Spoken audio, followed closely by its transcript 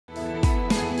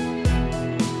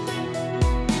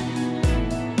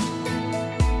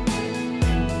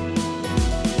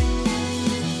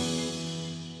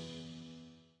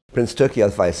Prince Turki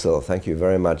Al-Faisal, thank you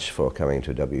very much for coming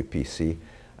to WPC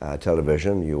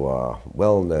television. You are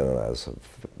well known as a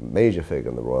major figure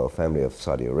in the royal family of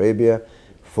Saudi Arabia,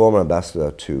 former ambassador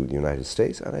to the United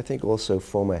States, and I think also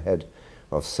former head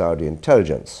of Saudi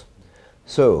intelligence.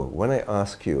 So, when I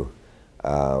ask you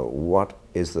what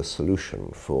is the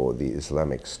solution for the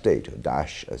Islamic State,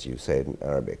 Daesh as you say it in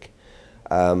Arabic,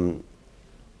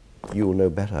 you will know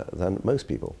better than most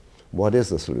people. What is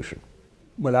the solution?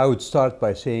 Well, I would start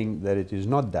by saying that it is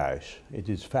not Daesh, it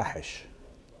is Fahish.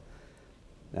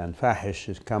 And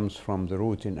Fahish comes from the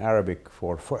root in Arabic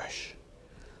for fuhsh,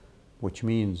 which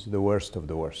means the worst of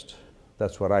the worst.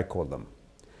 That's what I call them.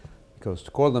 Because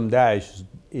to call them Daesh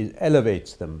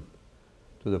elevates them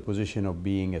to the position of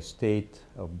being a state,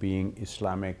 of being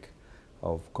Islamic,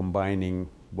 of combining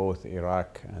both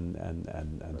Iraq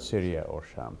and Syria or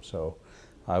Sham. So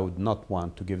I would not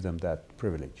want to give them that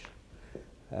privilege.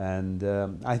 And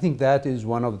I think that is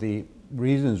one of the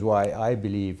reasons why I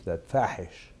believe that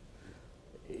Fahish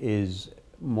is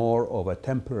more of a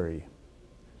temporary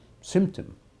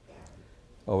symptom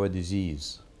of a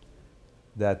disease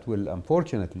that will,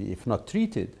 unfortunately, if not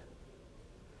treated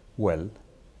well,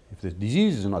 if the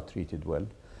disease is not treated well,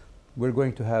 we're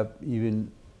going to have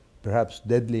even perhaps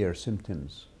deadlier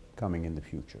symptoms coming in the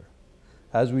future.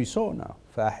 As we saw now,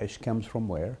 Fahish comes from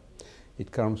where?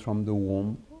 It comes from the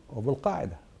womb of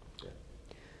Al-Qaeda.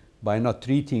 By not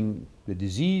treating the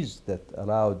disease that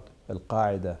allowed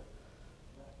Al-Qaeda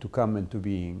to come into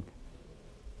being,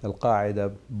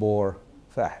 Al-Qaeda bore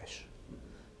Fahish.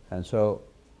 And so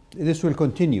this will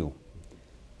continue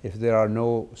if there are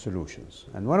no solutions.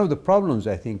 And one of the problems,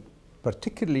 I think,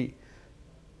 particularly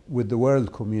with the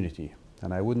world community,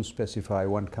 and I wouldn't specify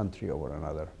one country over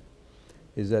another,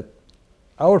 is that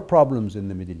our problems in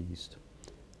the Middle East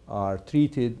are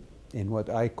treated in what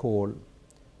I call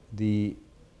the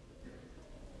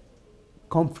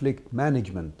conflict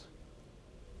management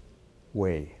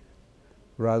way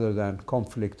rather than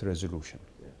conflict resolution.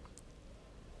 Yeah.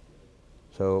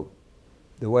 So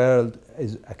the world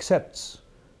accepts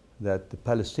that the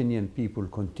Palestinian people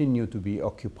continue to be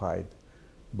occupied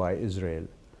by Israel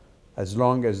as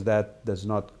long as that does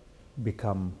not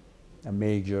become a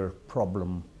major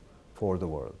problem for the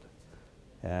world.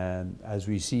 And as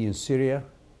we see in Syria,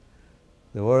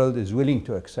 the world is willing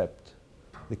to accept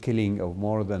the killing of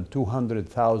more than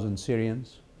 200,000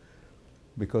 Syrians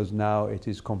because now it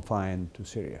is confined to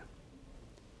Syria.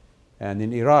 And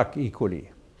in Iraq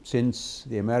equally, since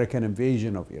the American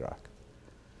invasion of Iraq,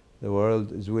 the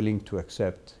world is willing to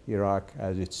accept Iraq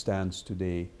as it stands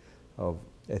today of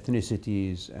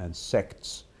ethnicities and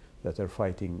sects that are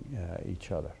fighting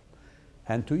each other.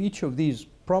 And to each of these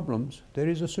problems, there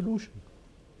is a solution.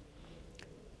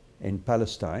 In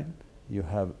Palestine, you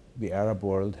have the Arab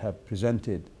world have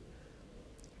presented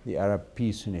the Arab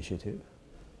Peace Initiative,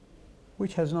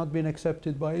 which has not been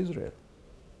accepted by Israel.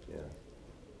 Yeah.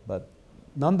 But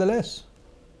nonetheless,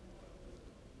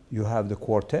 you have the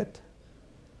Quartet,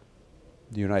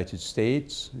 the United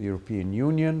States, the European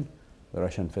Union, the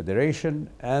Russian Federation,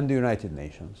 and the United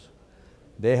Nations.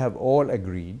 They have all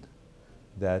agreed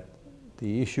that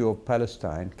the issue of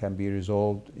Palestine can be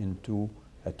resolved into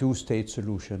a two-state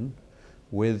solution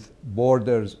with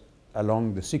borders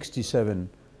along the 67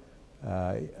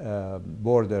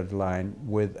 border line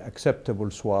with acceptable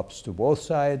swaps to both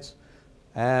sides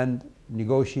and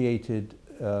negotiated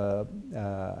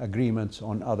agreements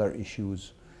on other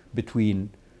issues between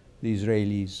the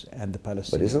Israelis and the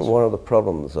Palestinians. But isn't one of the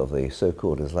problems of the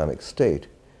so-called Islamic State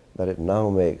that it now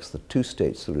makes the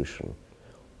two-state solution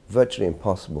virtually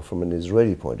impossible from an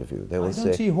Israeli point of view? I don't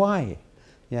see why.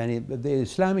 Yani, the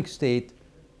Islamic State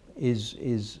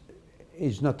is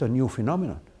not a new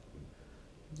phenomenon.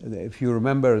 If you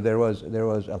remember, there was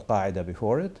Al-Qaeda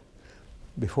before it.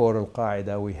 Before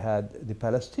Al-Qaeda, we had the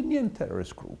Palestinian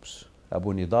terrorist groups,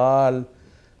 Abu Nidal,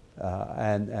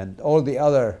 and all the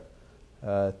other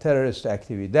terrorist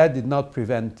activity. That did not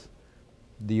prevent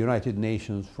the United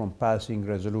Nations from passing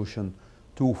Resolution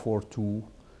 242,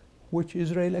 which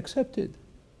Israel accepted.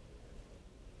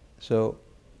 So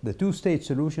the two-state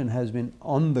solution has been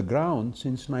on the ground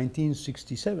since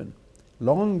 1967,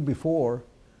 long before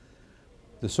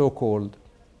the so-called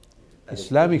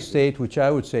Islamic State, which I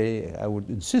would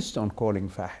insist on calling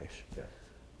Fahish. Yeah.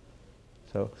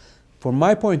 So from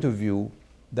my point of view,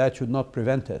 that should not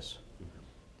prevent us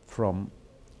from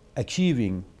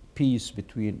achieving peace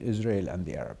between Israel and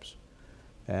the Arabs.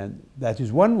 And that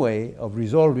is one way of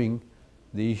resolving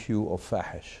the issue of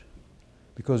Fahish.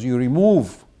 Because you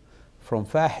remove from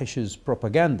Fahish's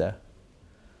propaganda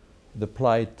the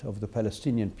plight of the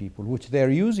Palestinian people, which they are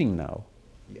using now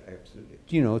Yeah, absolutely.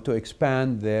 You know, to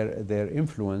expand their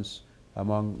influence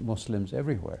among Muslims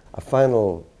everywhere. A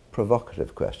final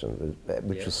provocative question,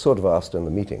 which was sort of asked in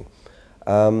the meeting.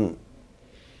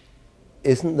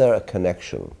 Isn't there a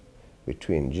connection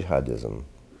between jihadism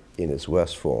in its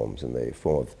worst forms, in the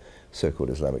form of so-called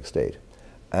Islamic State,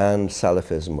 and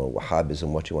Salafism or Wahhabism,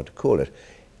 what you want to call it?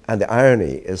 And the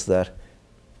irony is that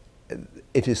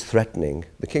it is threatening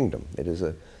the kingdom. It is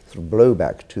a sort of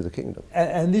blowback to the kingdom.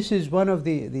 And this is one of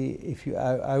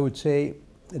I would say,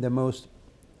 the most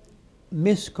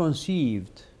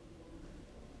misconceived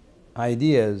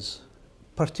ideas,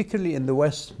 particularly in the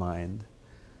West mind,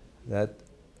 that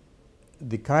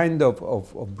the kind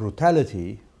of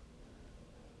brutality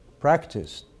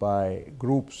practiced by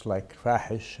groups like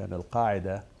H.R.H. and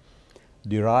Al-Qaeda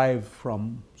derive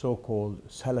from so-called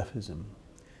Salafism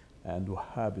and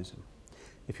Wahhabism.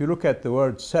 If you look at the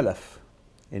word Salaf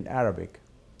in Arabic,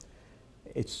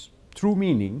 its true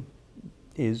meaning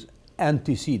is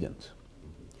antecedent.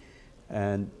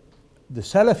 And the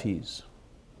Salafis,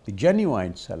 the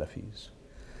genuine Salafis,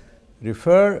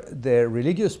 refer their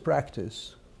religious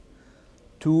practice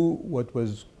to what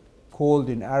was called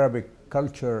in Arabic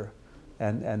culture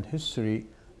and history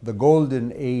the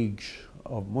golden age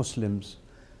of Muslims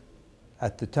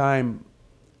at the time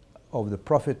of the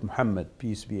Prophet Muhammad,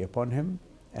 peace be upon him,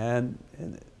 and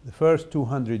the first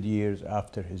 200 years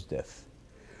after his death.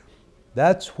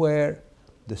 That's where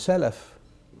the Salaf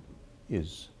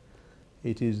is.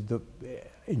 It is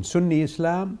in Sunni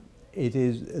Islam, it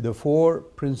is the four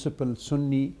principal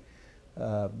Sunni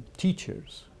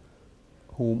teachers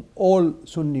whom all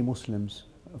Sunni Muslims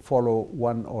follow,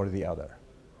 one or the other.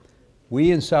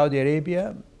 We in Saudi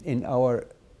Arabia, in our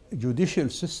judicial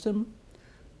system,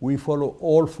 we follow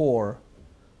all four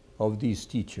of these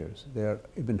teachers. They are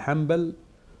Ibn Hanbal,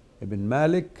 Ibn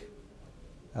Malik,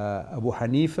 Abu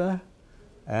Hanifa,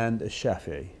 and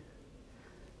Shafi'i.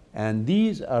 And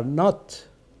these are not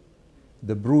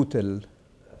the brutal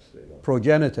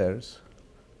progenitors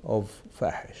of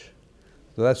H.R.H.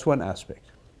 So that's one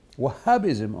aspect.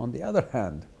 Wahhabism, on the other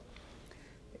hand,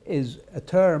 is a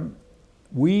term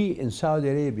we in Saudi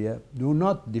Arabia do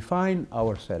not define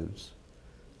ourselves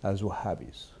as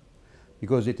Wahhabis,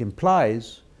 because it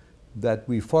implies that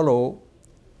we follow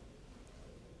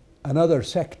another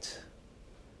sect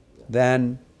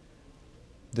than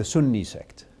the Sunni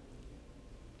sect.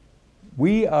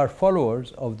 We are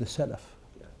followers of the Salaf,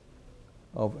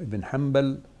 of Ibn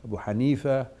Hanbal, Abu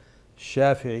Hanifa,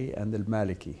 Shafi'i, and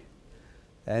al-Maliki.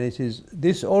 And it is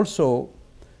this also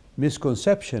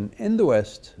misconception in the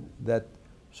West that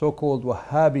so-called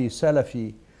Wahhabi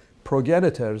Salafi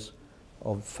progenitors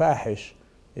of H.R.H.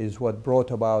 is what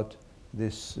brought about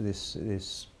this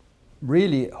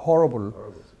really horrible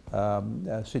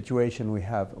situation we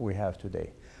have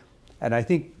today. And I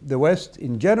think the West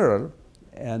in general,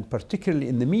 and particularly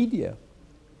in the media,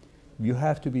 you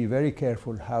have to be very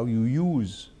careful how you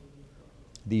use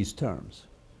these terms.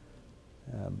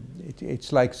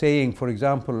 It's like saying, for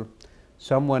example,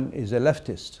 someone is a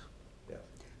leftist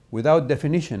without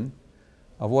definition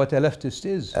of what a leftist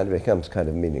is. And it becomes kind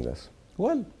of meaningless.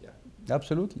 Well,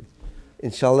 absolutely.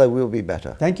 Inshallah, we'll be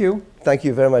better. Thank you. Thank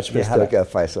you very much, Mr. Turki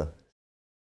Al-Faisal.